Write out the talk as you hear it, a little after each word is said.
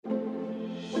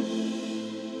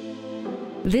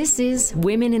This is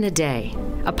Women in a Day,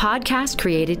 a podcast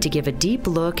created to give a deep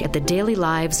look at the daily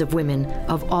lives of women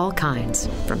of all kinds,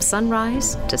 from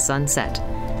sunrise to sunset,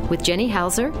 with Jenny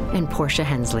Halser and Portia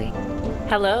Hensley.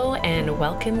 Hello and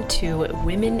welcome to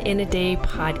Women in a Day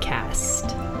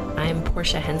podcast. I'm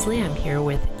Portia Hensley. I'm here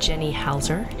with Jenny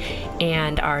Halser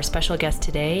and our special guest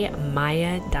today,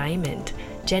 Maya Diamond.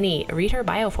 Jenny, read her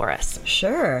bio for us.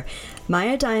 Sure.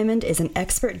 Maya Diamond is an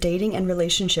expert dating and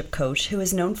relationship coach who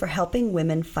is known for helping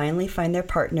women finally find their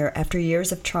partner after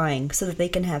years of trying so that they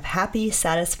can have happy,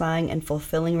 satisfying, and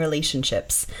fulfilling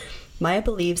relationships. Maya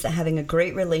believes that having a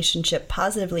great relationship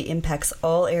positively impacts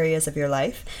all areas of your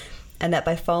life, and that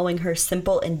by following her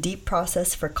simple and deep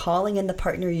process for calling in the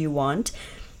partner you want,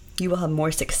 you will have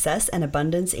more success and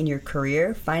abundance in your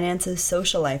career, finances,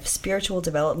 social life, spiritual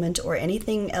development, or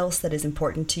anything else that is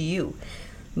important to you.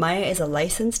 Maya is a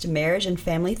licensed marriage and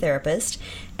family therapist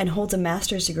and holds a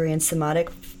master's degree in somatic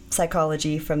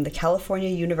psychology from the California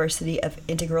University of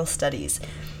Integral Studies.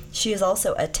 She is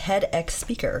also a TEDx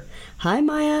speaker. Hi,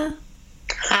 Maya.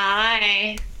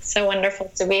 Hi. So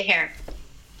wonderful to be here.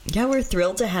 Yeah, we're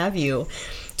thrilled to have you.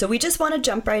 So we just want to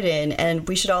jump right in, and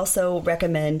we should also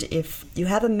recommend, if you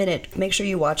have a minute, make sure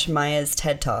you watch Maya's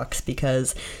TED Talks,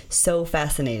 because so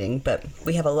fascinating. But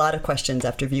we have a lot of questions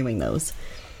after viewing those.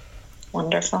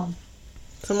 Wonderful.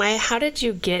 So Maya, how did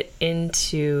you get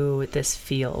into this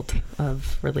field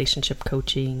of relationship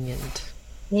coaching?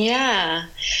 Yeah.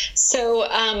 So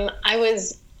I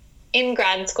was in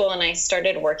grad school and I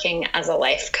started working as a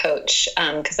life coach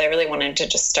because I really wanted to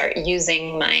just start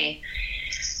using my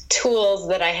tools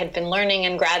that I had been learning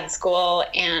in grad school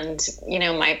and,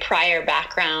 my prior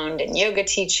background in yoga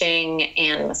teaching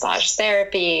and massage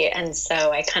therapy. And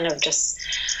so I kind of just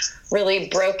really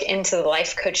broke into the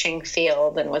life coaching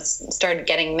field and started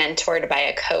getting mentored by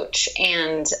a coach.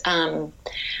 And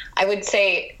I would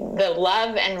say the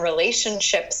love and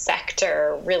relationship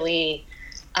sector really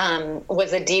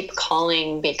was a deep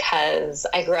calling because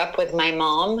I grew up with my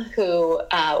mom who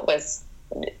was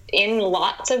in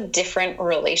lots of different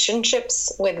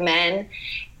relationships with men,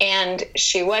 and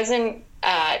she wasn't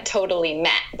totally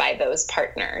met by those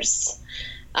partners,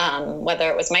 whether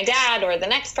it was my dad or the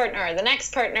next partner or the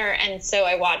next partner. And so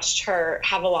I watched her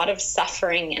have a lot of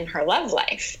suffering in her love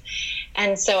life.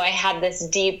 And so I had this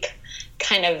deep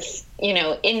kind of,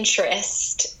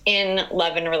 interest in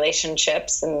love and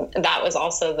relationships. And that was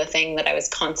also the thing that I was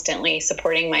constantly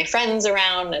supporting my friends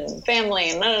around and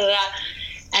family and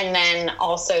And then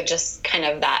also just kind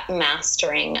of that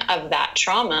mastering of that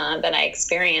trauma that I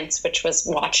experienced, which was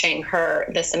watching her,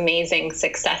 this amazing,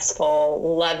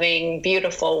 successful, loving,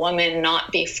 beautiful woman,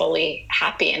 not be fully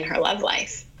happy in her love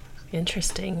life.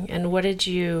 Interesting. And what did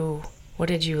you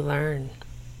learn?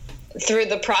 Through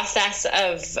the process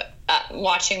of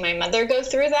watching my mother go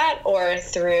through that, or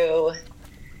through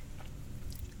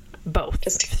both?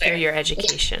 Just through your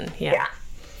education. Yeah.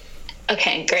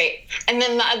 Okay, great. And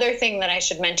then the other thing that I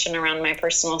should mention around my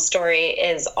personal story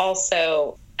is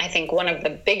also, I think one of the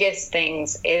biggest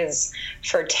things is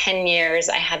for 10 years,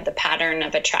 I had the pattern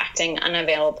of attracting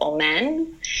unavailable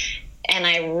men. And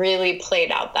I really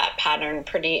played out that pattern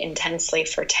pretty intensely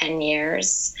for 10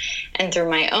 years. And through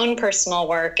my own personal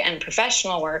work and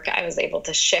professional work, I was able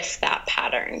to shift that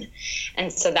pattern.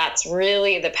 And so that's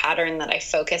really the pattern that I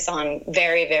focus on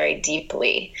very, very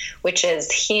deeply, which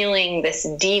is healing this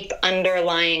deep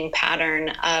underlying pattern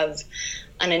of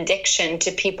an addiction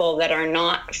to people that are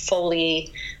not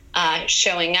fully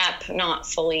showing up, not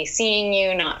fully seeing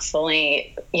you, not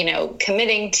fully,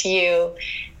 committing to you.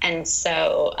 And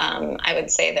so I would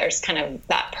say there's kind of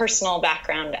that personal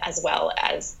background as well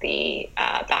as the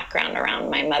background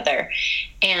around my mother.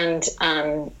 And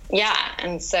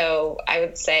and so I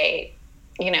would say,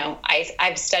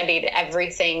 I've studied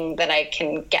everything that I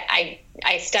can get.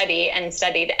 I study and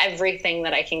studied everything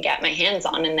that I can get my hands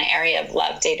on in the area of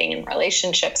love, dating, and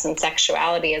relationships and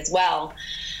sexuality as well.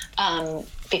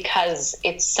 Because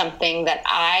it's something that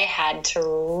I had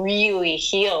to really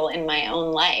heal in my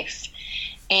own life.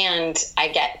 And I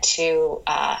get to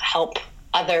help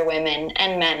other women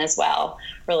and men as well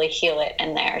really heal it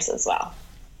in theirs as well.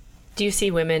 Do you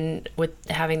see women with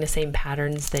having the same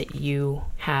patterns that you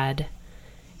had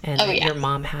and your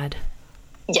mom had?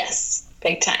 Yes,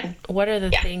 big time. What are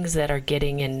the things that are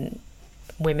getting in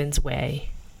women's way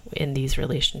in these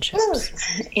relationships?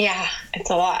 Yeah, it's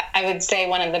a lot. I would say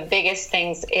one of the biggest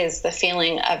things is the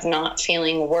feeling of not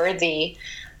feeling worthy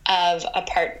of a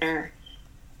partner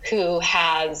who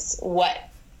has what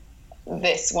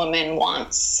this woman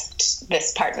wants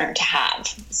this partner to have.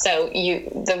 So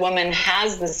the woman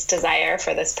has this desire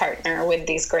for this partner with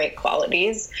these great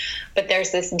qualities, but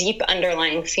there's this deep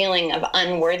underlying feeling of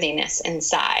unworthiness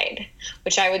inside,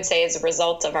 which I would say is a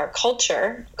result of our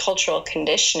cultural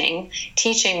conditioning,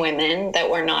 teaching women that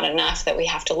we're not enough, that we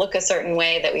have to look a certain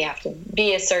way, that we have to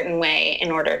be a certain way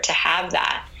in order to have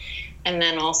that. And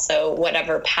then also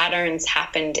whatever patterns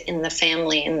happened in the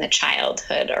family, in the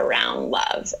childhood around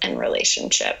love and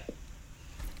relationship.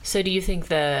 So do you think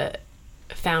the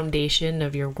foundation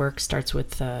of your work starts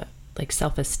with like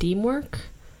self-esteem work?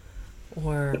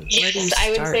 Or where do you start? I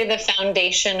would say the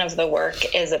foundation of the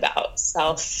work is about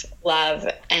self-love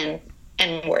and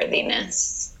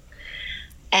worthiness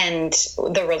and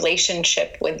the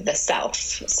relationship with the self.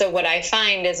 So what I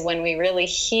find is when we really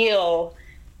heal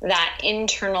that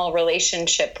internal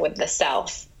relationship with the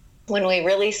self, when we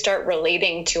really start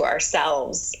relating to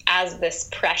ourselves as this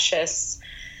precious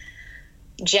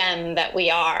gem that we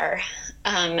are,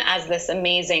 as this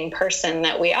amazing person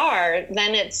that we are,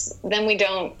 we're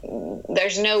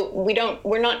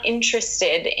not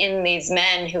interested in these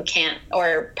men who can't,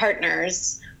 or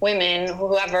partners, women,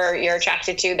 whoever you're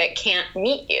attracted to that can't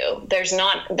meet you. There's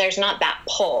not that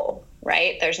pull,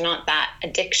 right? There's not that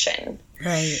addiction.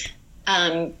 Right.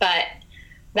 But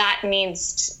that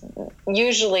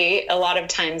usually a lot of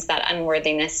times that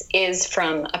unworthiness is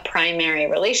from a primary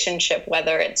relationship,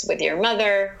 whether it's with your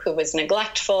mother who was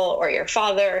neglectful, or your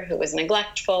father who was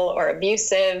neglectful or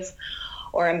abusive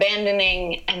or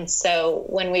abandoning. And so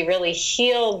when we really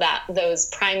heal those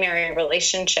primary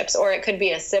relationships, or it could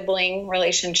be a sibling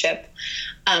relationship,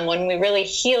 when we really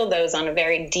heal those on a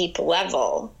very deep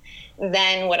level,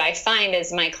 then what I find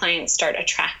is my clients start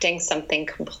attracting something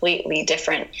completely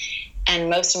different. And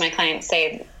most of my clients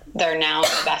say they're now in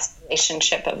the best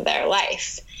relationship of their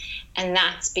life. And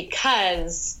that's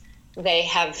because they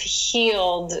have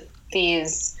healed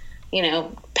these,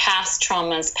 past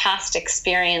traumas, past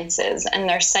experiences, and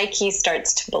their psyche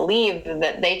starts to believe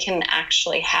that they can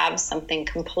actually have something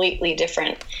completely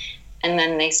different. And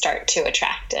then they start to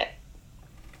attract it.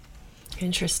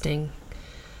 Interesting.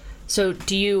 So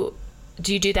do you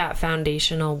do that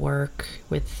foundational work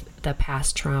with the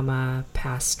past trauma,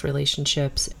 past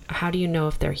relationships? How do you know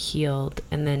if they're healed?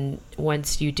 And then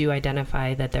once you do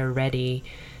identify that they're ready,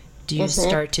 do you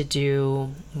start to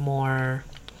do more,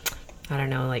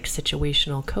 like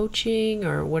situational coaching,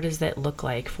 or what does that look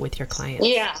like with your clients?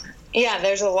 Yeah,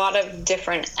 there's a lot of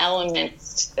different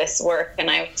elements to this work. And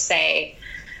I would say,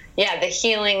 the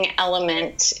healing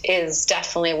element is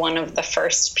definitely one of the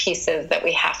first pieces that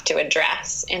we have to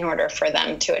address in order for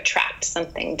them to attract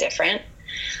something different.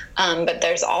 But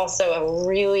there's also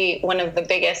one of the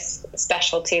biggest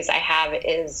specialties I have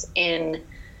is in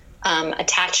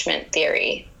attachment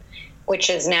theory, which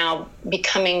is now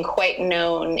becoming quite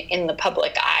known in the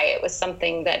public eye. It was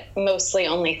something that mostly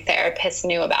only therapists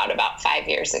knew about 5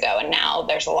 years ago. And now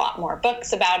there's a lot more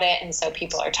books about it. And so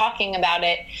people are talking about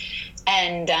it.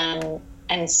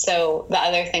 And so the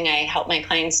other thing I help my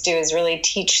clients do is really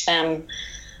teach them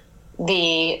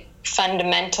the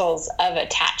fundamentals of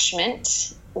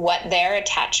attachment, what their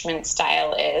attachment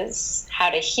style is, how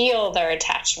to heal their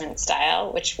attachment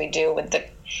style, which we do with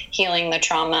healing the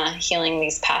trauma, healing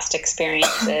these past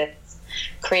experiences,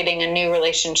 creating a new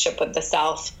relationship with the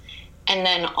self, and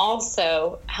then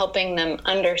also helping them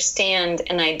understand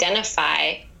and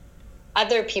identify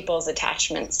other people's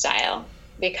attachment style.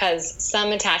 Because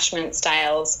some attachment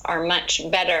styles are much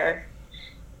better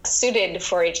suited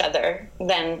for each other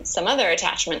than some other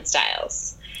attachment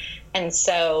styles. And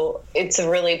so it's a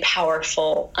really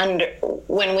powerful,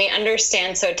 when we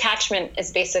understand, so attachment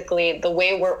is basically the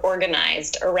way we're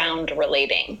organized around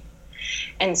relating.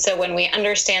 And so when we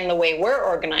understand the way we're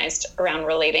organized around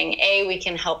relating, we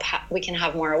can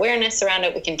have more awareness around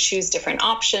it. We can choose different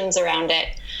options around it,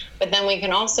 but then we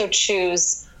can also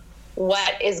choose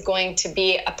what is going to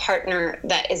be a partner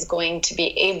that is going to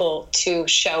be able to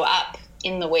show up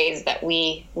in the ways that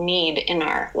we need in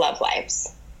our love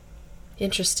lives.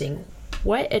 Interesting.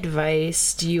 What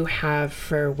advice do you have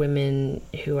for women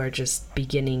who are just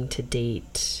beginning to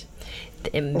date?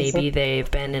 And maybe they've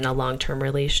been in a long-term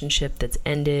relationship that's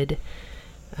ended.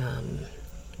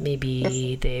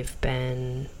 Maybe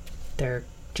they're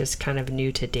just kind of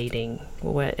new to dating.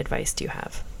 What advice do you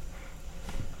have?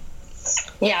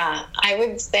 Yeah, I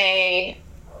would say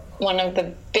one of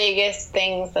the biggest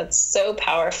things that's so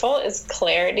powerful is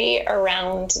clarity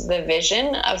around the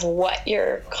vision of what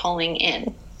you're calling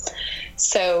in.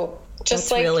 So just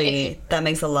that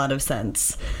makes a lot of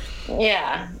sense.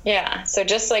 Yeah. So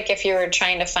just like if you were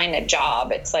trying to find a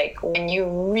job, it's like when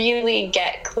you really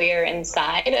get clear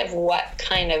inside of what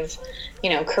kind of,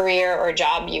 career or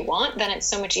job you want, then it's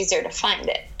so much easier to find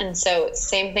it. And so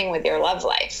same thing with your love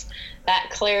life. That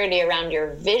clarity around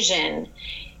your vision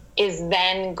is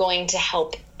then going to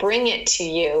help bring it to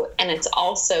you. And it's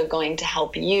also going to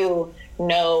help you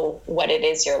know what it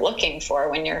is you're looking for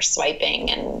when you're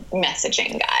swiping and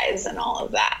messaging guys and all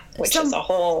of that, which is a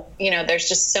whole, there's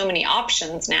just so many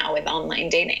options now with online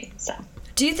dating. So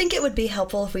do you think it would be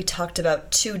helpful if we talked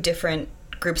about two different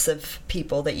groups of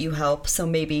people that you help? So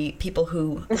maybe people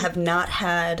who have not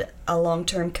had a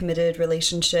long-term committed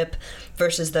relationship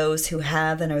versus those who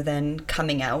have and are then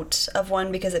coming out of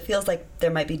one, because it feels like there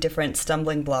might be different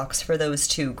stumbling blocks for those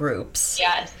two groups.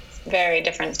 Yes. Very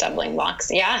different stumbling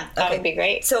blocks. Yeah, that would be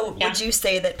great. So would you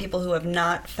say that people who have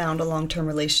not found a long-term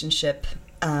relationship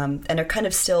and are kind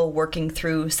of still working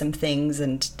through some things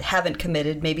and haven't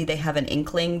committed, maybe they have an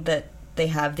inkling that they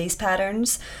have these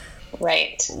patterns?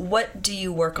 Right. What do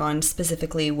you work on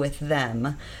specifically with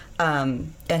them?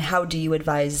 And how do you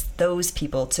advise those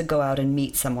people to go out and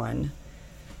meet someone?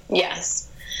 Yes.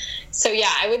 So,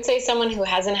 I would say someone who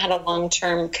hasn't had a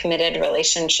long-term committed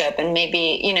relationship, and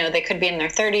maybe, they could be in their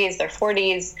 30s, their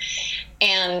 40s.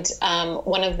 And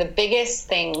one of the biggest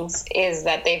things is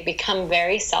that they've become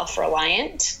very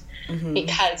self-reliant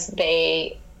because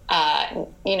they,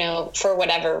 for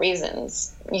whatever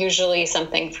reasons, usually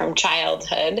something from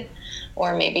childhood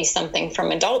or maybe something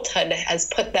from adulthood has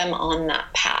put them on that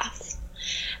path.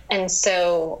 And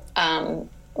so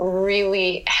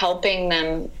really helping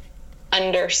them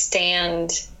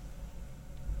understand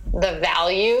the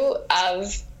value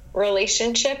of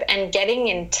relationship and getting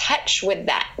in touch with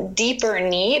that deeper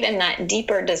need and that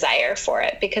deeper desire for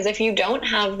it. Because if you don't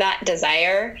have that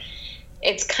desire,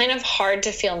 it's kind of hard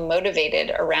to feel motivated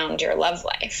around your love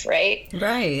life, right?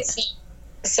 Right.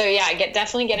 So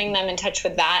definitely getting them in touch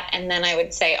with that. And then I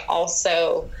would say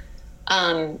also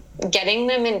getting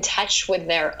them in touch with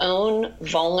their own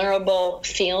vulnerable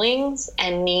feelings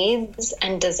and needs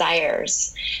and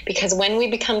desires. Because when we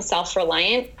become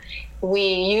self-reliant,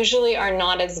 we usually are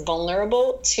not as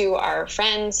vulnerable to our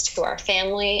friends, to our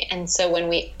family. And so when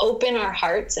we open our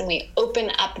hearts and we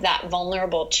open up that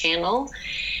vulnerable channel,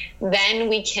 then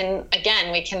we can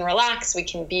relax, we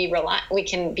can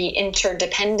be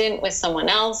interdependent with someone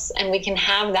else, and we can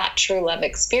have that true love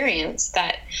experience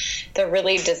that they're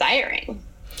really desiring.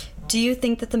 Do you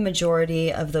think that the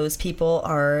majority of those people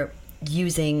are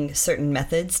using certain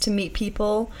methods to meet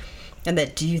people?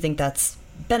 And do you think that's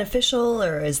beneficial,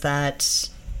 or is that...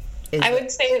 I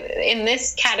would say in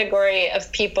this category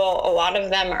of people, a lot of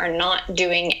them are not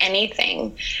doing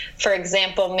anything. For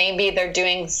example, maybe they're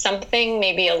doing something,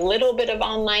 maybe a little bit of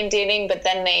online dating, but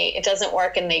then it doesn't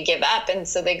work and they give up. And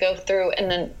so they go through and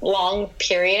then long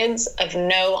periods of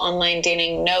no online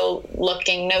dating, no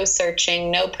looking, no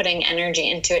searching, no putting energy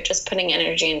into it, just putting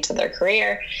energy into their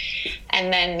career.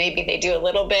 And then maybe they do a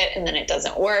little bit and then it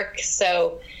doesn't work.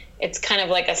 So it's kind of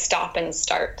like a stop and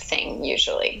start thing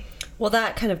usually. Well,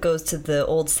 that kind of goes to the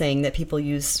old saying that people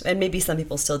use, and maybe some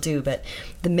people still do, but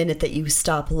the minute that you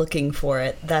stop looking for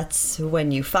it, that's when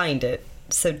you find it.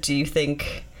 So do you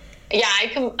think... Yeah,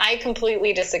 I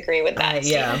completely disagree with that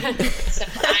statement. So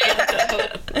I am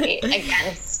totally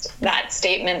against that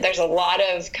statement. There's a lot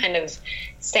of kind of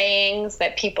sayings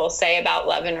that people say about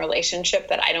love and relationship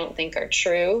that I don't think are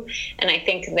true. And I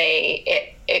think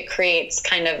it creates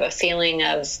kind of a feeling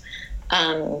of...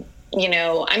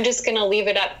 I'm just going to leave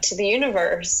it up to the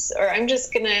universe, or I'm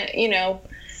just going to,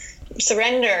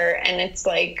 surrender. And it's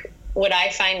like, what I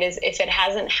find is if it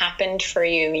hasn't happened for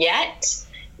you yet,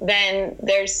 then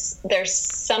there's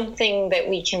something that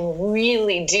we can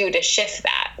really do to shift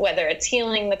that, whether it's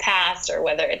healing the past or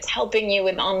whether it's helping you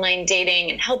with online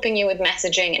dating and helping you with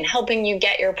messaging and helping you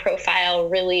get your profile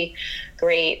really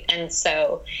great. And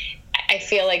so I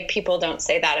feel like people don't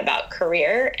say that about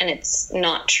career, and it's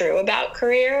not true about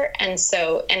career. And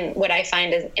what I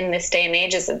find is in this day and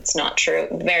age is it's not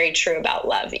very true about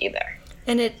love either.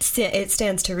 And it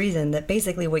stands to reason that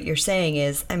basically what you're saying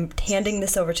is I'm handing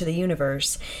this over to the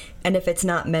universe, and if it's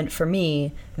not meant for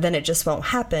me, then it just won't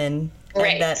happen.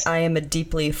 Right. And that I am a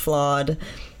deeply flawed,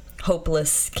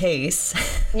 hopeless case.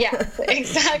 Yes,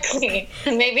 exactly.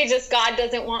 Maybe just God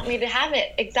doesn't want me to have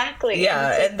it. Exactly.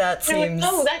 Yeah, and that seems...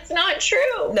 No, that's not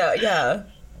true. No, yeah.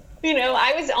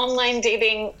 I was online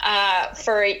dating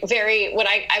for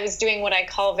I was doing what I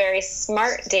call very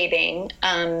smart dating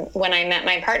when I met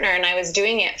my partner, and I was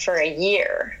doing it for a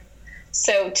year.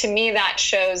 So to me, that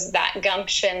shows that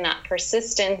gumption, that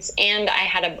persistence, and I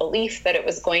had a belief that it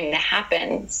was going to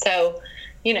happen. So,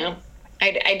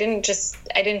 I didn't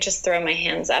just throw my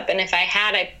hands up. And if I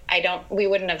had, we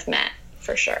wouldn't have met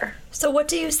for sure. So what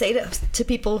do you say to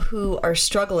people who are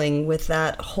struggling with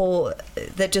that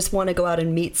just want to go out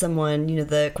and meet someone,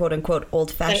 the quote unquote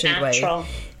old fashioned way?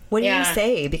 What do you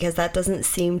say? Because that doesn't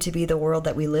seem to be the world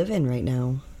that we live in right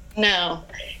now. No.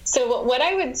 So what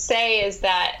I would say is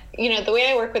that, the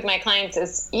way I work with my clients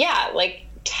is,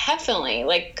 definitely,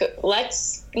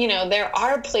 let's, there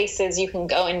are places you can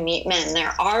go and meet men.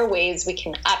 There are ways we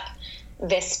can up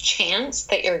this chance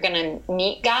that you're going to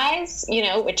meet guys,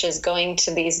 which is going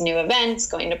to these new events,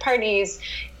 going to parties,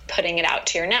 putting it out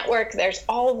to your network. There's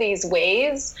all these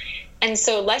ways. And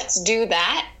so let's do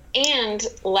that. And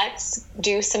let's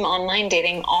do some online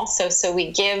dating also. So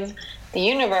we give the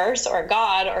universe or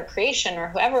God or creation or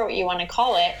whoever you want to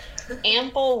call it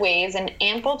ample ways and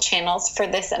ample channels for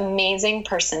this amazing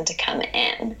person to come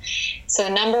in.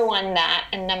 So number one, that.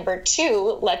 And number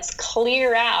two, let's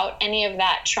clear out any of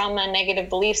that trauma, negative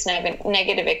beliefs,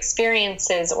 negative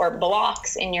experiences or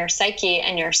blocks in your psyche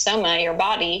and your soma, your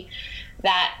body,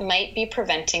 that might be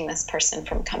preventing this person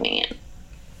from coming in.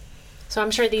 So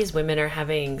I'm sure these women are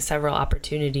having several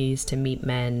opportunities to meet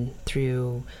men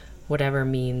through whatever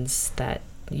means that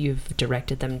you've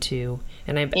directed them to.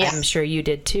 And I'm sure you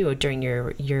did too during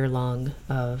your year-long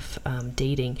of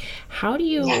dating. How do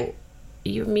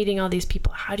you're meeting all these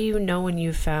people, how do you know when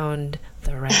you found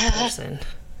the right person?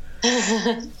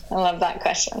 I love that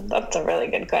question. That's a really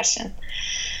good question.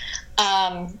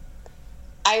 I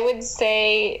would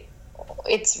say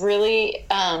it's really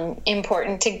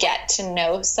important to get to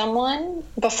know someone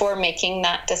before making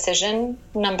that decision,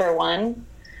 number one,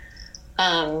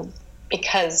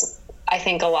 because I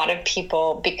think a lot of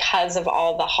people, because of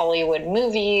all the Hollywood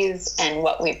movies and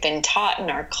what we've been taught in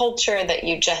our culture, that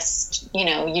you just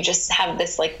have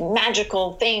this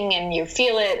magical thing and you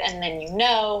feel it and then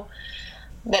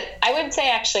that I would say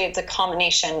actually it's a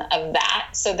combination of that.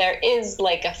 So there is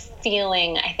a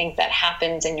feeling, I think, that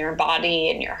happens in your body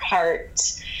and your heart,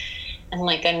 and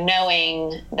a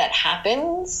knowing that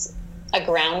happens, a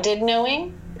grounded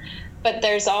knowing. But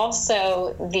there's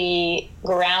also the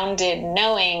grounded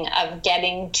knowing of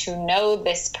getting to know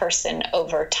this person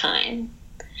over time.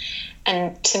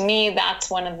 And to me, that's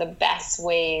one of the best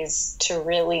ways to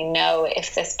really know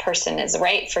if this person is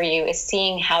right for you, is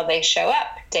seeing how they show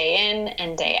up day in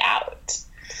and day out.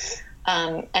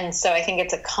 And so I think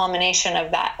it's a combination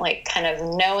of that, kind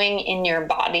of knowing in your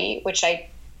body, which I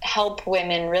help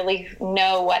women really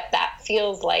know what that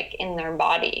feels like in their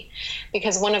body.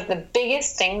 Because one of the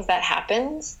biggest things that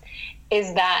happens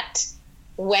is that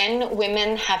when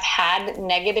women have had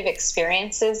negative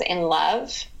experiences in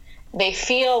love, they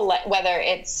feel whether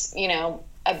it's,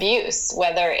 abuse,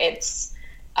 whether it's,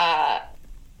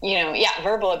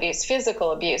 verbal abuse,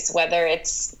 physical abuse, whether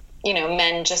it's,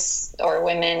 men or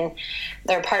women,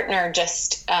 their partner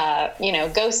just,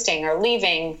 ghosting or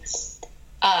leaving,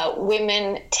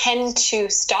 women tend to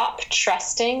stop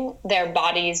trusting their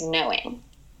body's knowing.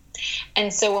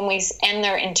 And so and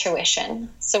their intuition.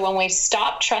 So when we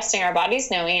stop trusting our body's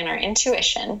knowing and our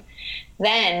intuition,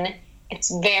 then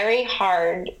it's very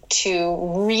hard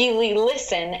to really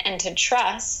listen and to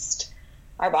trust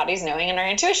our body's knowing and our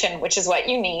intuition, which is what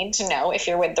you need to know if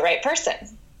you're with the right person,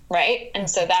 right? And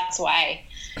so that's why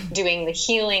doing the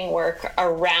healing work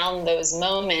around those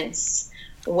moments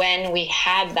when we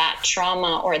had that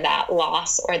trauma or that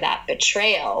loss or that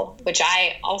betrayal, which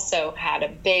I also had a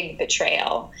big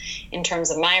betrayal in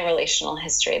terms of my relational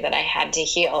history that I had to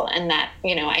heal, and that,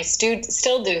 I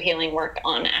still do healing work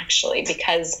on, actually,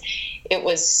 because it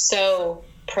was so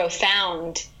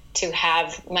profound to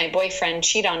have my boyfriend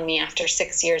cheat on me after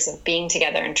 6 years of being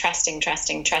together and trusting,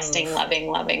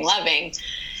 loving.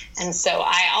 And so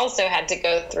I also had to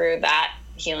go through that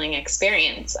healing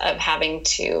experience of having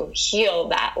to heal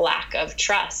that lack of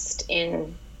trust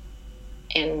in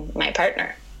my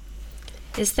partner.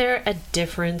 Is there a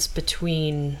difference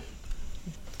between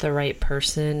the right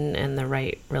person and the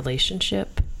right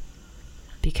relationship?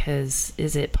 Because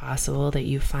is it possible that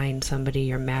you find somebody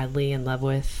you're madly in love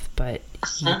with, but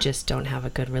you just don't have a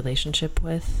good relationship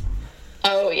with?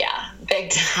 Oh yeah,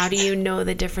 big time. How do you know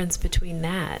the difference between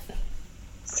that?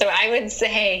 So I would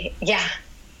say,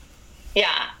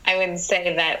 I would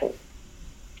say that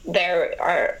there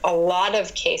are a lot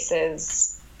of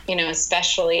cases,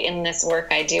 especially in this work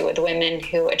I do with women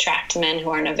who attract men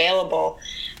who aren't available,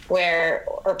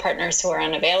 or partners who are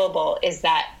unavailable, is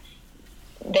that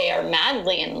they are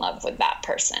madly in love with that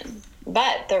person,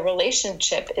 but the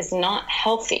relationship is not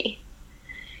healthy.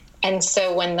 And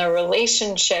so when the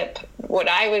relationship, what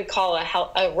I would call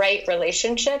a right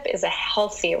relationship, is a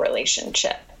healthy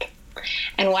relationship.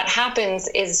 And what happens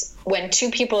is when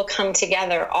two people come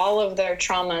together, all of their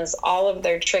traumas, all of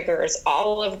their triggers,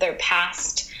 all of their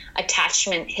past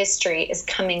attachment history is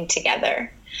coming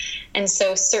together. And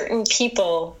so certain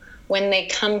people, when they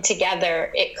come together,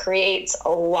 it creates a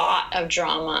lot of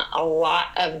drama, a lot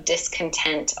of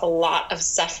discontent, a lot of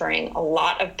suffering, a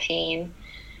lot of pain,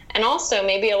 and also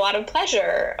maybe a lot of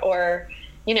pleasure or,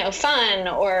 you know, fun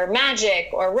or magic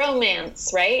or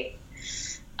romance, right?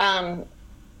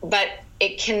 But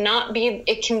it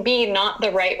can be not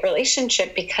the right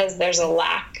relationship because there's a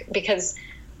lack, because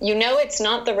you know it's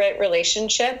not the right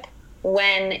relationship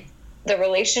when the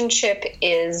relationship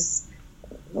is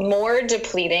more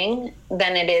depleting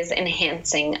than it is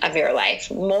enhancing of your life,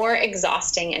 more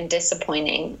exhausting and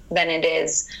disappointing than it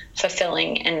is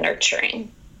fulfilling and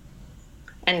nurturing.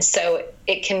 And so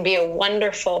it can be a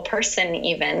wonderful person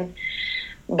even,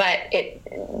 but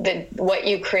what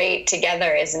you create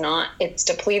together it's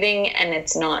depleting and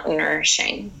it's not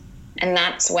nourishing. And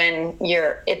that's when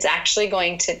it's actually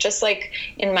going to, just like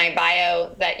in my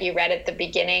bio that you read at the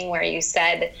beginning where you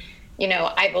said, you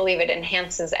know, I believe it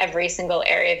enhances every single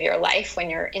area of your life when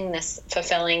you're in this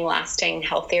fulfilling, lasting,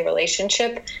 healthy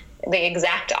relationship. The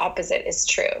exact opposite is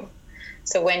true.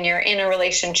 So when you're in a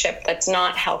relationship that's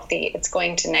not healthy, it's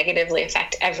going to negatively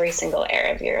affect every single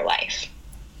area of your life.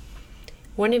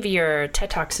 One of your TED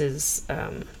Talks is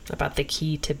about the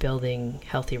key to building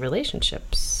healthy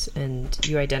relationships, and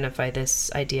you identify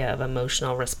this idea of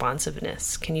emotional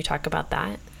responsiveness. Can you talk about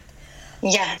that?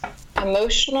 Yeah.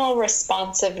 Emotional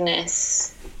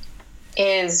responsiveness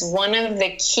is one of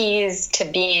the keys to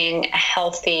being a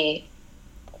healthy,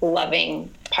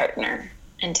 loving partner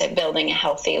and to building a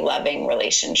healthy, loving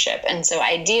relationship. And so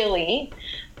ideally,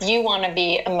 you want to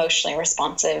be emotionally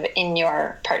responsive in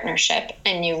your partnership,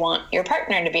 and you want your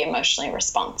partner to be emotionally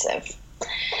responsive.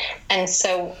 And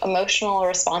so emotional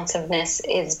responsiveness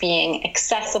is being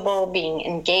accessible, being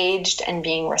engaged, and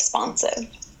being responsive.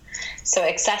 So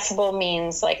accessible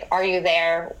means like, are you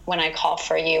there when I call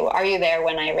for you? Are you there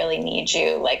when I really need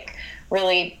you? Like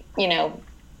really, you know,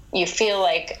 you feel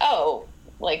like, oh,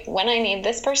 like when I need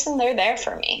this person, they're there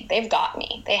for me. They've got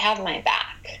me. They have my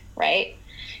back, right?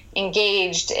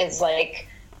 Engaged is like,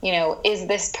 you know, is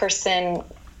this person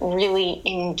really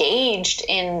engaged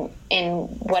in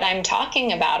what I'm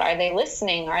talking about? Are they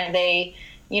listening? Are they,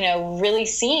 you know, really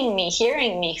seeing me,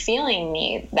 hearing me, feeling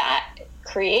me? That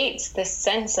creates this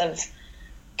sense of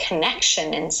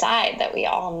connection inside that we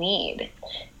all need.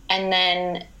 And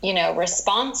then, you know,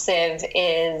 responsive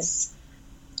is,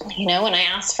 you know, when I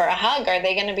ask for a hug, are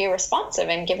they going to be responsive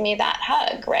and give me that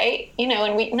hug, right? You know,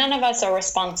 and none of us are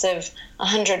responsive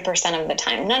 100% of the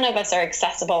time. None of us are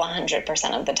accessible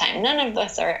 100% of the time. None of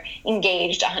us are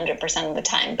engaged 100% of the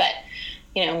time. But,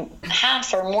 you know,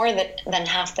 half or more than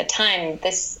half the time,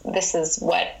 this is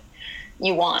what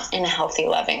you want in a healthy,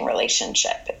 loving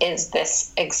relationship, is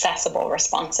this accessible,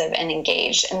 responsive, and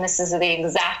engaged. And this is the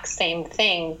exact same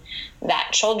thing that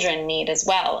children need as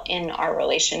well in our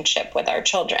relationship with our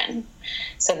children.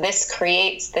 So this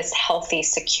creates this healthy,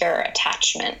 secure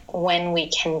attachment when we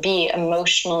can be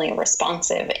emotionally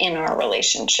responsive in our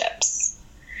relationships.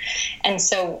 And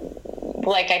so,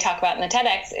 like I talk about in the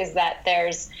TEDx, is that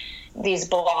there's these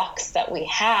blocks that we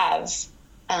have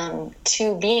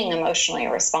to being emotionally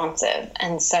responsive.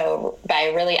 And so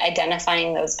by really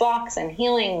identifying those blocks and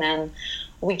healing them,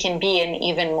 we can be an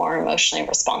even more emotionally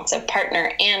responsive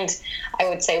partner. And I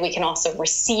would say we can also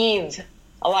receive,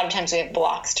 a lot of times we have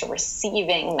blocks to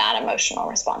receiving that emotional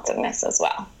responsiveness as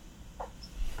well.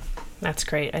 That's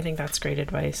great. I think that's great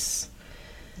advice.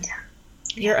 Yeah.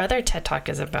 Your other TED Talk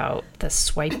is about the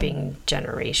swiping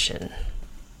generation.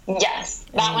 Yes,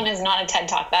 that one is not a TED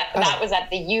Talk. That was at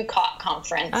the UCOT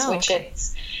conference, which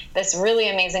is this really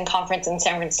amazing conference in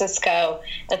San Francisco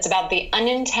that's about the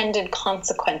unintended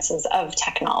consequences of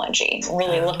technology,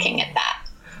 really looking at that.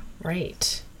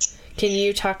 Right. Can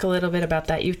you talk a little bit about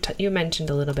that? You mentioned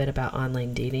a little bit about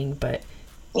online dating, but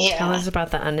tell us about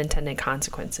the unintended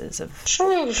consequences of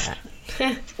that.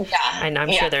 Yeah.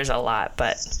 I'm sure there's a lot,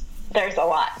 but... There's a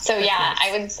lot. So,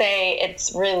 I would say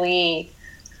it's really...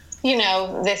 you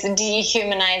know, this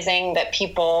dehumanizing that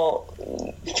people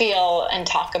feel and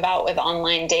talk about with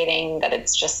online dating, that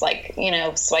it's just like, you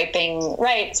know, swiping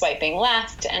right, swiping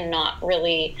left, and not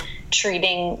really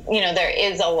treating, you know, there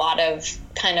is a lot of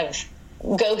kind of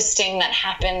ghosting that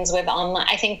happens with online.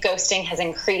 I think ghosting has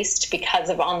increased because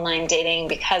of online dating,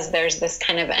 because there's this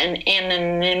kind of an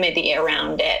anonymity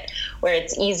around it, where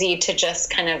it's easy to just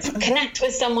kind of connect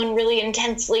with someone really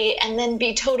intensely and then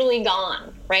be totally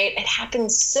gone, right? It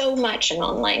happens so much in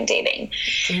online dating.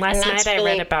 Last night I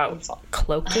read about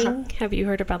cloaking. Have you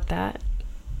heard about that?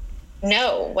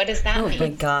 No, what does that mean? Oh my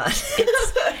God.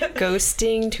 It's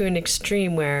ghosting to an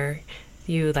extreme where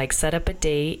you like set up a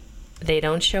date, they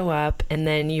don't show up, and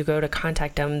then you go to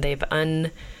contact them. They've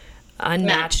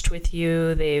unmatched with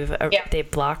you.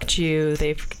 They've blocked you.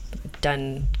 They've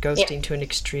done ghosting to an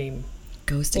extreme.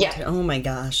 Ghosting. Oh my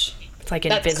gosh. It's like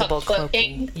invisible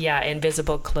cloaking. Yeah,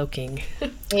 invisible cloaking.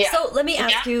 So let me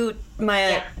ask you,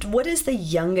 Maya, what is the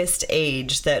youngest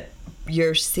age that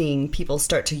you're seeing people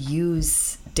start to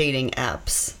use dating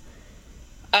apps?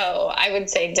 Oh, I would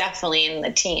say definitely in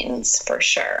the teens, for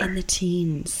sure. In the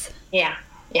teens. Yeah,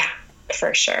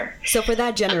 for sure. So for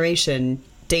that generation,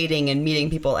 dating and meeting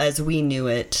people as we knew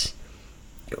it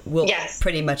will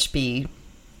pretty much be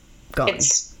gone.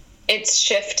 It's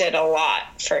shifted a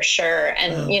lot, for sure.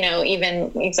 And,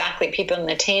 even exactly people in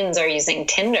the teens are using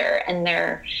Tinder, and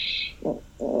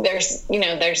there's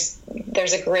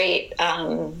a great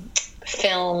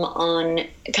film on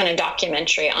kind of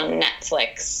documentary on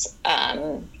Netflix. I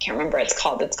can't remember what it's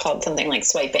called. It's called something like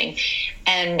Swiping.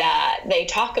 And they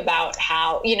talk about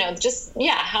how,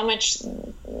 how much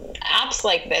apps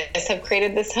like this have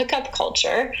created this hookup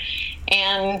culture.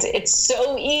 And it's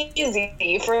so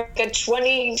easy for a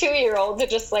 22-year-old to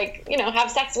just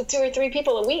have sex with 2 or 3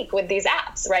 people a week with these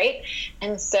apps, right?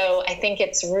 And so I think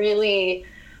it's really,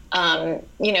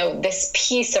 this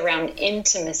piece around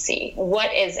intimacy.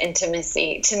 What is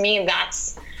intimacy? To me,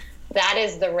 that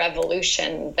is the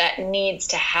revolution that needs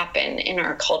to happen in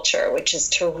our culture, which is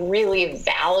to really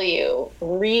value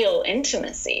real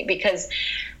intimacy, because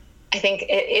I think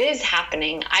it is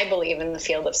happening. I believe in the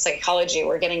field of psychology,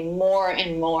 we're getting more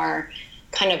and more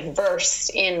kind of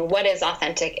versed in what is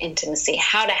authentic intimacy,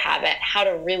 how to have it, how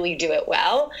to really do it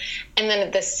well. And then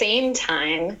at the same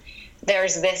time,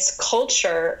 there's this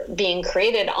culture being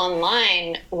created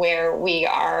online where we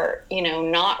are,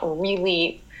 not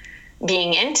really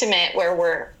being intimate, where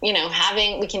we're,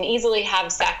 we can easily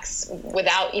have sex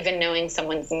without even knowing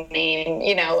someone's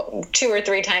name, 2 or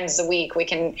 3 times a week. We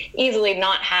can easily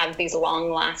not have these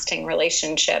long lasting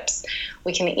relationships.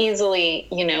 We can easily,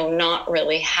 not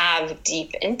really have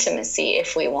deep intimacy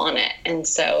if we want it. And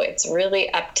so it's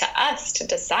really up to us to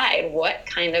decide what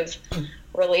kind of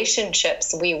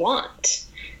relationships we want.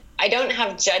 I don't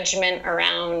have judgment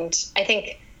around, I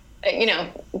think,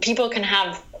 people can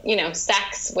have,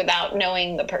 sex without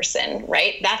knowing the person,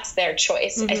 right? That's their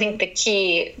choice. Mm-hmm. I think the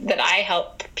key that I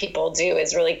help people do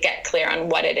is really get clear on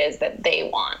what it is that they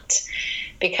want,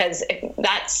 because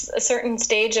that's a certain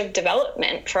stage of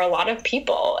development for a lot of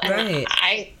people. And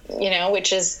right.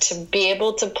 Which is to be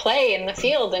able to play in the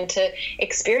field and to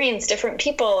experience different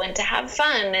people and to have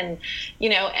fun. And,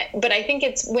 but I think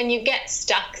it's when you get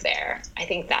stuck there, I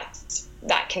think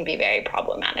that can be very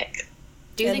problematic.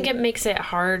 Do you think it makes it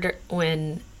hard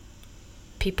when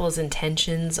people's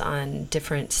intentions on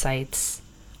different sites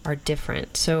are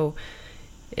different? So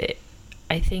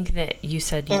I think that you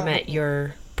said you met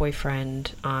your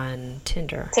boyfriend on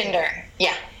Tinder.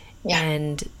 Yeah.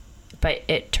 But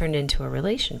it turned into a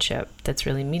relationship that's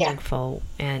really meaningful.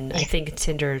 Yeah. And I think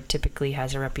Tinder typically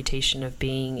has a reputation of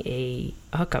being a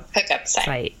hookup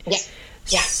site.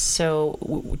 Yeah.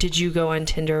 So did you go on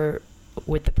Tinder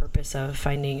with the purpose of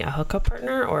finding a hookup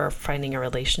partner or finding a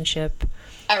relationship?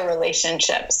 A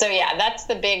relationship. So yeah, that's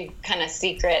the big kind of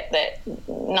secret that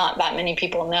not that many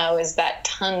people know, is that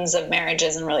tons of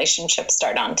marriages and relationships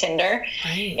start on Tinder.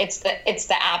 Right. It's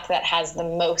the app that has the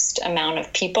most amount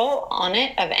of people on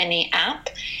it of any app.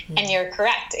 Mm-hmm. And you're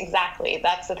correct. Exactly.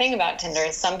 That's the thing about Tinder,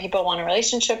 is some people want a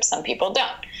relationship, some people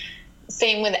don't.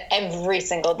 Same with every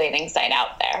single dating site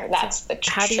out there. That's the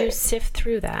truth. How do you sift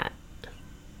through that?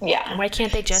 Yeah. Why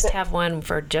can't they just have one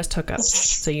for just hookups,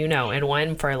 so and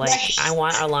one for I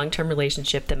want a long-term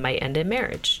relationship that might end in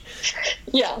marriage?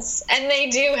 Yes, and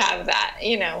they do have that,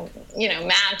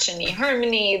 Match and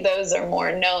eHarmony. Those are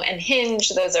more known, and Hinge.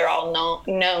 Those are all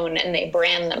known, and they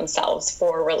brand themselves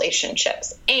for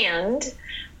relationships. And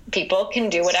people can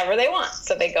do whatever they want,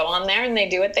 so they go on there and they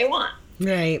do what they want.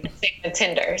 Right. Same with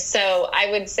Tinder. So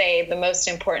I would say the most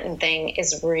important thing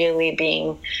is really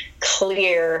being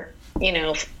clear,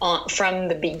 from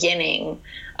the beginning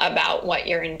about what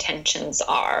your intentions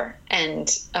are, and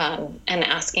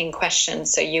asking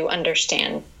questions so you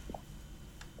understand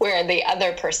where the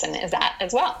other person is at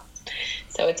as well.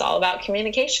 So it's all about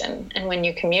communication. And when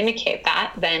you communicate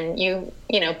that, then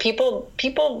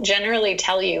people generally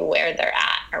tell you where they're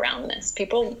at around this.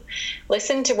 People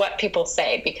listen to what people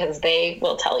say, because they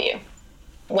will tell you.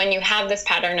 When you have this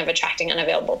pattern of attracting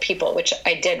unavailable people, which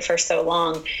I did for so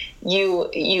long, you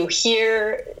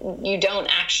don't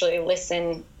actually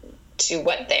listen to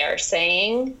what they are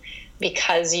saying,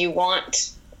 because you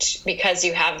want because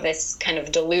you have this kind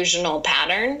of delusional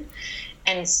pattern.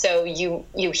 And so you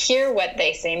hear what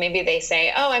they say. Maybe they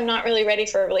say, oh, I'm not really ready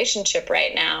for a relationship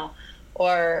right now.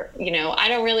 Or, I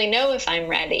don't really know if I'm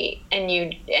ready. And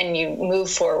you move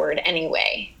forward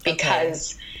anyway,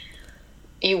 because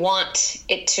you want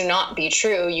it to not be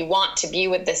true. You want to be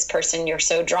with this person. You're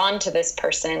so drawn to this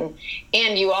person.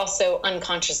 And you also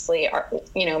unconsciously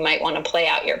might want to play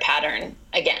out your pattern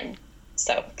again.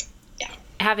 So, yeah.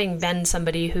 Having been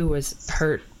somebody who was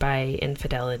hurt by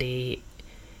infidelity,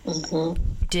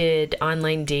 did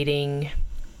online dating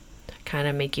kind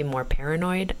of make you more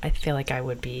paranoid? I feel like I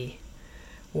would be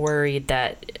worried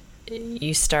that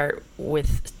you start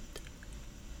with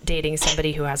dating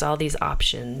somebody who has all these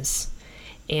options,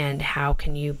 and how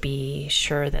can you be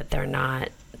sure that they're not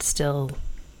still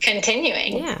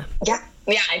continuing? Yeah.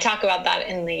 I talk about that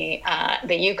in the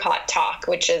UCOT talk,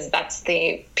 which is that's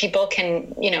the people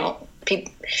can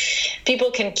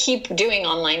people can keep doing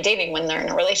online dating when they're in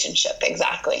a relationship.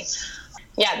 Exactly.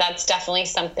 Yeah, that's definitely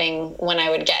something. When I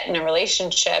would get in a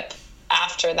relationship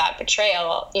after that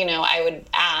betrayal, I would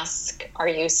ask, are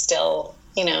you still,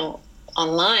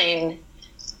 online?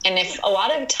 And if a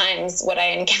lot of times what I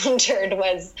encountered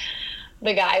was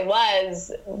the guy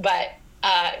was, but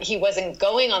he wasn't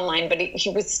going online, but he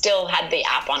was still had the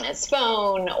app on his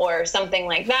phone or something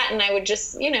like that. And I would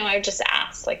just, I would just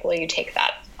ask, like, will you take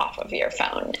that off of your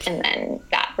phone? And then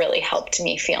that really helped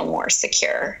me feel more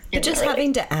secure. But just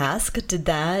having to ask, did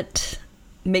that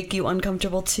make you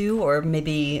uncomfortable too? Or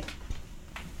maybe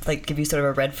like give you sort of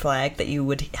a red flag that you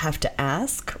would have to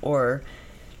ask? Or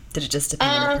did it just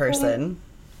depend on the person?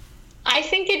 I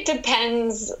think it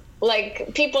depends.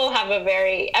 Like,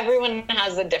 everyone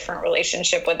has a different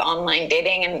relationship with online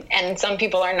dating, and some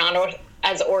people are not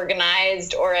as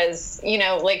organized or as,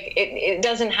 it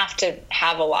doesn't have to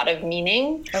have a lot of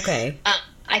meaning. Okay.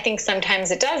 I think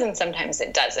sometimes it does and sometimes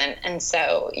it doesn't. And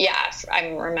so, yeah,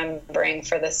 I'm remembering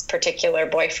for this particular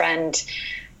boyfriend,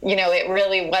 it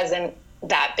really wasn't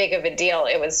that big of a deal.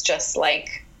 It was just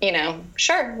like,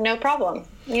 sure, no problem,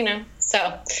 So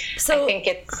I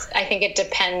think it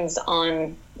depends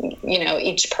on,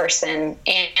 each person.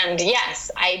 And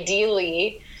yes,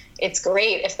 ideally, it's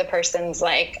great if the person's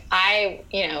like, by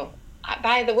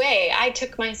the way, I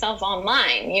took myself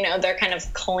online. They're kind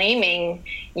of claiming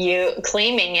the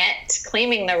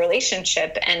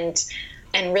relationship and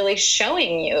really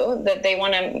showing you that they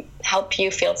want to help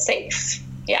you feel safe.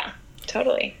 Yeah,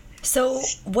 totally. So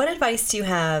what advice do you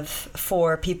have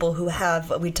for people who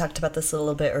we talked about this a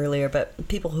little bit earlier, but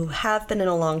people who have been in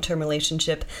a long-term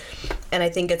relationship, and I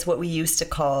think it's what we used to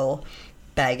call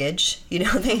baggage.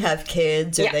 They have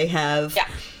kids or they have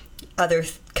other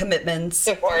commitments.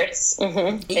 Divorce.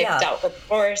 Mm-hmm. They've dealt with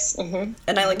divorce. Mm-hmm.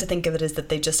 And I like to think of it as that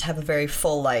they just have a very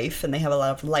full life and they have a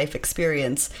lot of life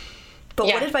experience. But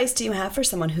what advice do you have for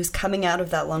someone who's coming out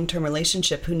of that long-term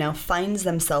relationship who now finds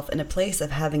themselves in a place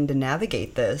of having to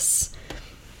navigate this?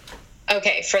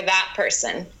 Okay, for that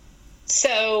person.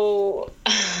 So,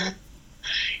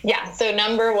 so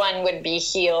number one would be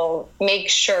make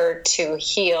sure to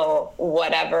heal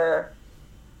whatever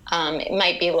it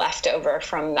might be left over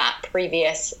from that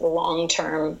previous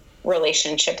long-term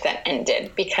relationship that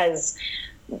ended, because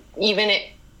you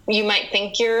might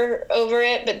think you're over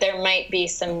it, but there might be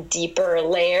some deeper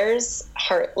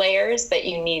heart layers that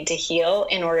you need to heal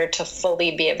in order to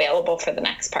fully be available for the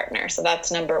next partner. So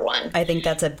that's number one. I think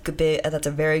that's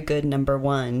a very good number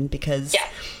one, because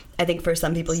I think for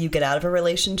some people, you get out of a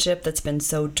relationship that's been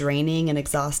so draining and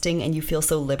exhausting and you feel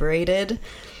so liberated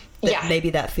that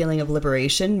maybe that feeling of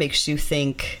liberation makes you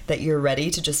think that you're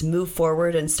ready to just move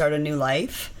forward and start a new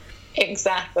life.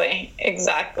 Exactly.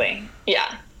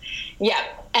 Yeah.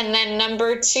 And then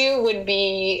number two would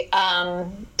be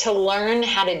to learn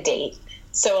how to date.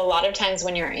 So a lot of times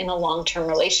when you're in a long-term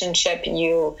relationship,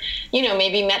 you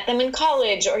maybe met them in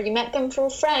college or you met them through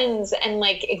friends, and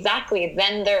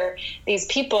then they're these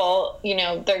people,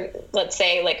 they're, let's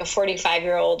say, like a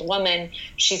 45-year-old woman,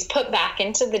 she's put back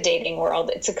into the dating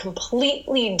world. It's a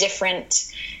completely different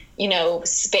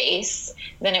space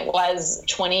than it was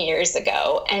 20 years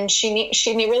ago. And she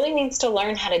really needs to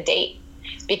learn how to date.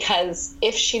 Because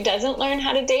if she doesn't learn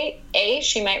how to date, A,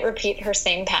 she might repeat her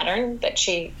same pattern that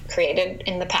she created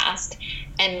in the past,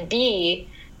 and B,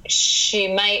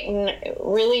 she might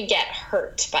really get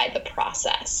hurt by the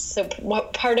process. So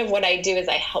part of what I do is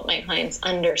I help my clients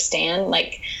understand,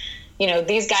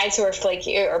 these guys who are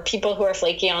flaky or people who are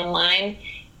flaky online,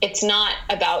 it's not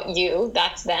about you,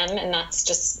 that's them, and that's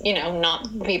just, not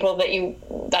people that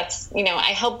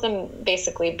I help them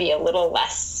basically be a little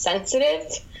less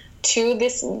sensitive to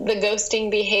the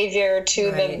ghosting behavior,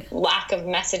 to Right. the lack of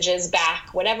messages back,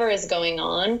 whatever is going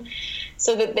on,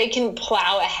 so that they can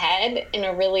plow ahead in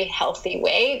a really healthy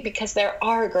way, because there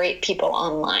are great people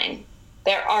online.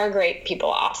 There are great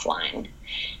people offline.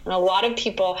 And a lot of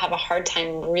people have a hard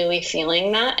time really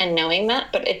feeling that and knowing that,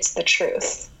 but it's the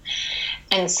truth.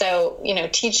 And so,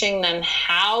 teaching them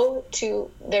how to,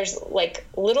 there's like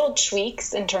little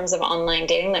tweaks in terms of online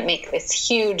dating that make this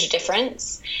huge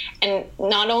difference. And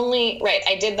not only, right,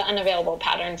 I did the unavailable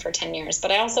pattern for 10 years,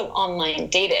 but I also online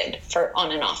dated for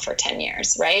on and off for 10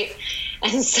 years, right?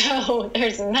 And so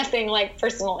there's nothing like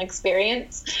personal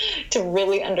experience to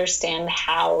really understand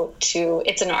how to,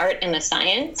 it's an art and a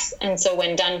science. And so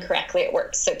when done correctly, it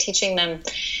works. So teaching them,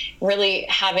 really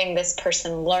having this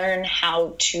person learn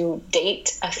how to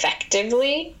date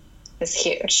effectively is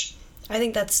huge. I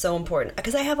think that's so important,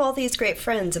 because I have all these great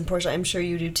friends, and Portia, I'm sure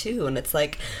you do too. And it's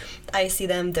like, I see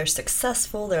them, they're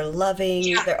successful, they're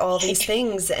loving, they're all these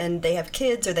things, and they have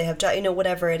kids or they have jobs,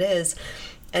 whatever it is.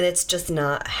 And it's just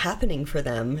not happening for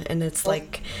them. And it's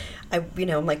like,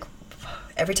 I'm like,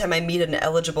 every time I meet an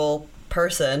eligible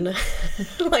person,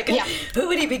 like, who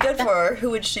would he be good for? Who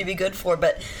would she be good for?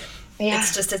 But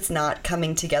it's not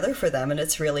coming together for them. And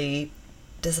it's really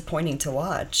disappointing to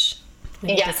watch. You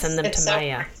need to send them to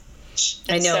Maya.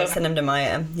 I know, send them to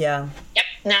Maya. Yeah. Yep.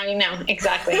 Now you know.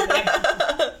 Exactly.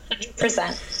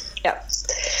 100%. Yep.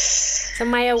 So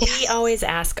Maya, we always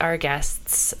ask our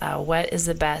guests, what is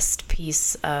the best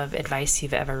piece of advice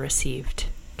you've ever received?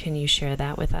 Can you share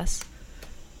that with us?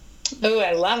 Oh,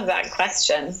 I love that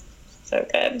question. So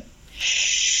good.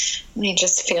 Let me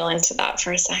just feel into that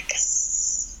for a sec.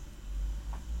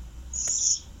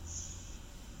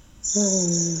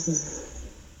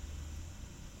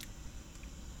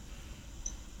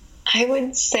 I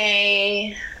would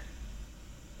say,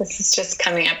 this is just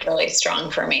coming up really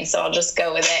strong for me, so I'll just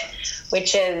go with it,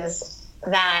 which is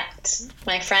that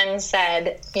my friend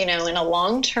said, in a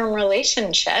long-term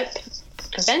relationship,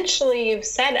 eventually you've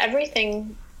said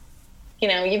everything,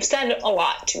 you've said a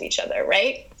lot to each other,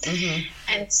 right? Mm-hmm.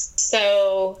 And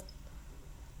so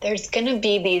there's going to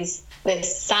be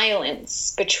this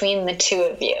silence between the two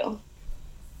of you.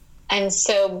 And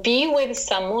so be with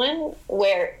someone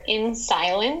where in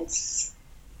silence,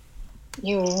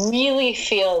 you really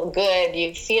feel good.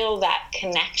 You feel that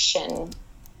connection,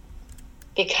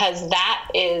 because that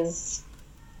is,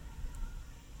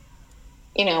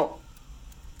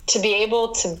 to be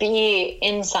able to be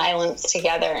in silence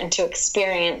together and to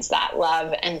experience that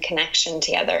love and connection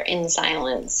together in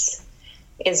silence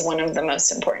is one of the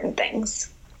most important things.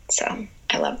 So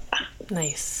I love that.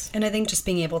 Nice. And I think just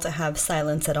being able to have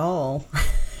silence at all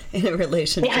in a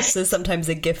relationship is sometimes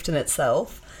a gift in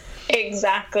itself.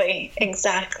 Exactly.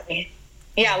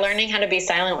 Yeah, learning how to be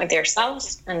silent with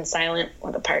yourself and silent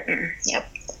with a partner. Yep.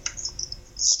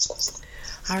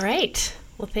 All right.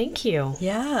 Well, thank you.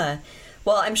 Yeah.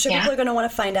 Well, I'm sure people are going to want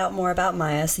to find out more about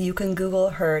Maya, so you can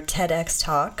Google her TEDx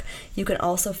talk. You can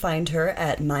also find her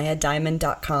at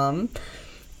mayadiamond.com.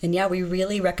 And we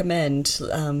really recommend,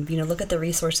 look at the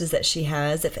resources that she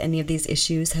has. If any of these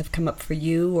issues have come up for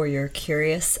you, or you're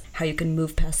curious how you can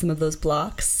move past some of those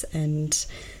blocks and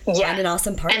find an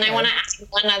awesome partner. And I want to add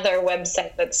one other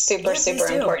website that's super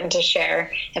important to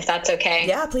share, if that's okay.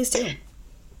 Yeah, please do.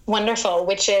 Wonderful,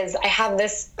 which is, I have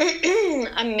this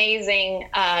amazing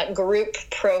group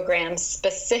program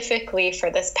specifically for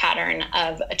this pattern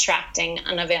of attracting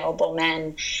unavailable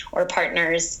men or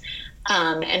partners.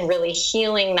 And really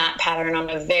healing that pattern on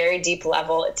a very deep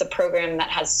level. It's a program that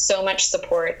has so much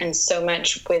support and so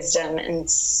much wisdom and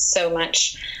so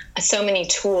many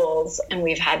tools, and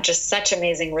we've had just such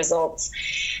amazing results.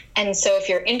 And so if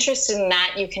you're interested in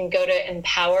that, you can go to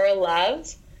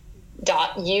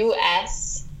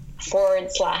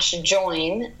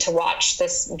empowerlove.us/join to watch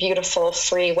this beautiful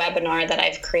free webinar that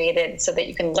I've created, so that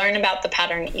you can learn about the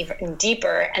pattern even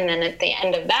deeper. And then at the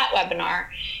end of that webinar,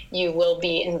 you will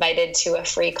be invited to a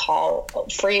free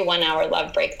 1-hour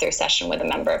love breakthrough session with a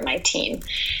member of my team.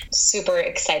 Super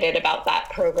excited about that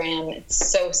program. It's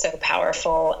so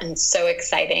powerful and so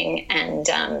exciting. And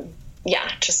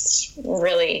just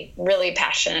really, really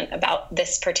passionate about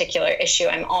this particular issue.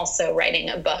 I'm also writing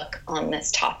a book on this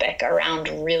topic around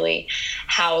really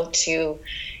how to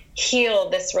heal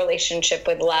this relationship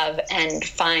with love and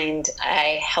find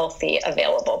a healthy,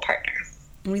 available partner.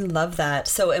 We love that.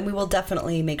 So, and we will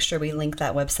definitely make sure we link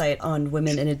that website on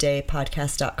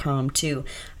womeninadaypodcast.com too.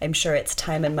 I'm sure it's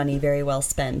time and money very well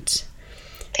spent.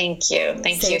 Thank you.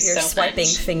 Thank you so much. Save your swiping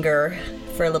finger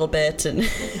for a little bit and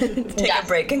take a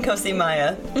break and go see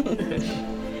Maya.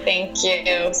 Thank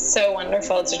you. So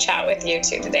wonderful to chat with you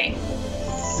two today.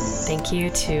 Thank you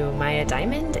to Maya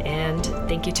Diamond, and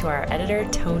thank you to our editor,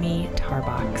 Tony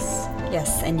Tarbox.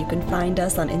 Yes, and you can find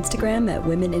us on Instagram at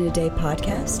Women in a Day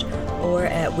Podcast or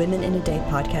at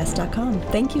womeninadaypodcast.com.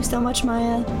 Thank you so much,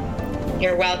 Maya.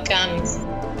 You're welcome.